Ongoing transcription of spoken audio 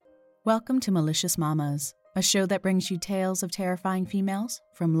Welcome to Malicious Mamas, a show that brings you tales of terrifying females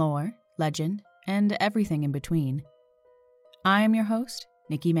from lore, legend, and everything in between. I am your host,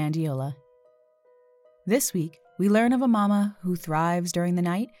 Nikki Mandiola. This week, we learn of a mama who thrives during the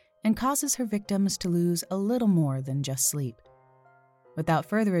night and causes her victims to lose a little more than just sleep. Without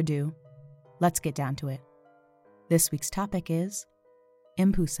further ado, let's get down to it. This week's topic is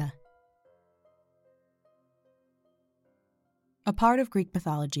Empusa. A part of Greek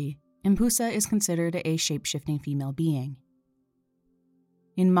mythology, Empusa is considered a shape-shifting female being.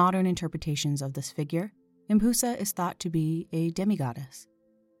 In modern interpretations of this figure, Empusa is thought to be a demigoddess.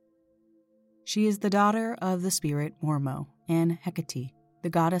 She is the daughter of the spirit Mormo and Hecate, the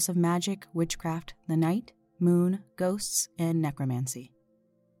goddess of magic, witchcraft, the night, moon, ghosts, and necromancy.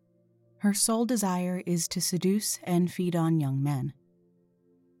 Her sole desire is to seduce and feed on young men.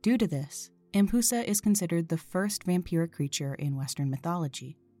 Due to this, Empusa is considered the first vampiric creature in Western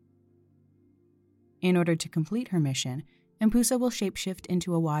mythology. In order to complete her mission, Empusa will shapeshift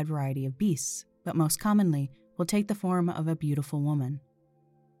into a wide variety of beasts, but most commonly will take the form of a beautiful woman.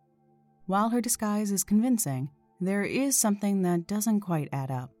 While her disguise is convincing, there is something that doesn't quite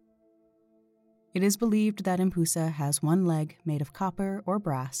add up. It is believed that Empusa has one leg made of copper or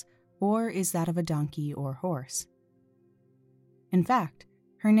brass, or is that of a donkey or horse. In fact,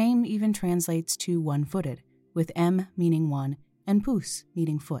 her name even translates to one-footed, with M meaning one and pous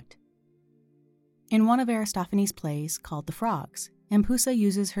meaning foot. In one of Aristophanes' plays called The Frogs, Empusa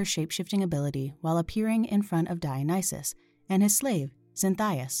uses her shape-shifting ability while appearing in front of Dionysus and his slave,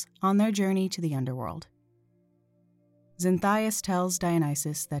 Xanthias, on their journey to the underworld. Xanthias tells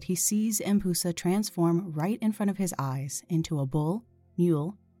Dionysus that he sees Empusa transform right in front of his eyes into a bull,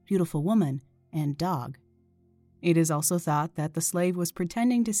 mule, beautiful woman, and dog. It is also thought that the slave was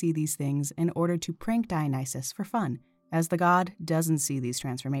pretending to see these things in order to prank Dionysus for fun, as the god doesn't see these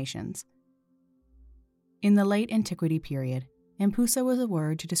transformations. In the late antiquity period, Empusa was a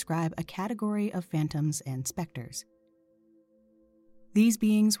word to describe a category of phantoms and specters. These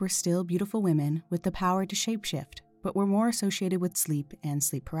beings were still beautiful women with the power to shapeshift, but were more associated with sleep and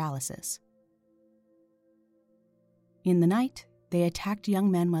sleep paralysis. In the night, they attacked young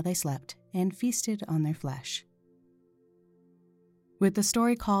men while they slept and feasted on their flesh. With the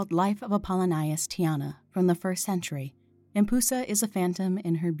story called Life of Apollonius Tiana from the 1st century, Empusa is a phantom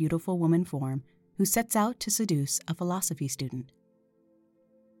in her beautiful woman form who sets out to seduce a philosophy student.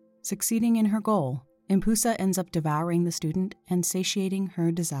 Succeeding in her goal, Empusa ends up devouring the student and satiating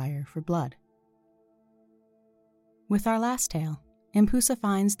her desire for blood. With our last tale, Empusa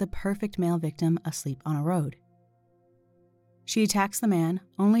finds the perfect male victim asleep on a road. She attacks the man,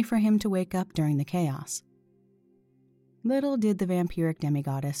 only for him to wake up during the chaos. Little did the vampiric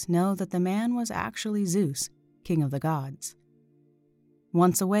demigoddess know that the man was actually Zeus, king of the gods.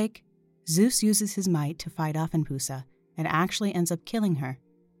 Once awake, Zeus uses his might to fight off Empusa and actually ends up killing her,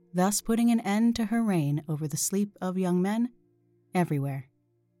 thus putting an end to her reign over the sleep of young men everywhere.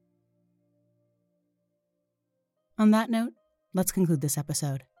 On that note, let's conclude this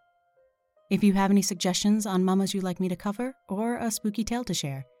episode. If you have any suggestions on mamas you'd like me to cover or a spooky tale to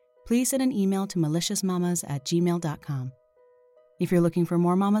share, please send an email to maliciousmamas@gmail.com. If you're looking for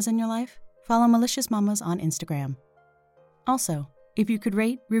more mamas in your life, follow Malicious Mamas on Instagram. Also, if you could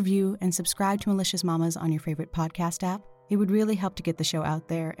rate, review, and subscribe to Malicious Mamas on your favorite podcast app, it would really help to get the show out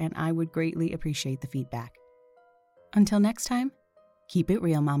there, and I would greatly appreciate the feedback. Until next time, keep it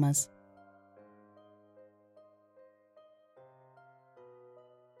real, mamas.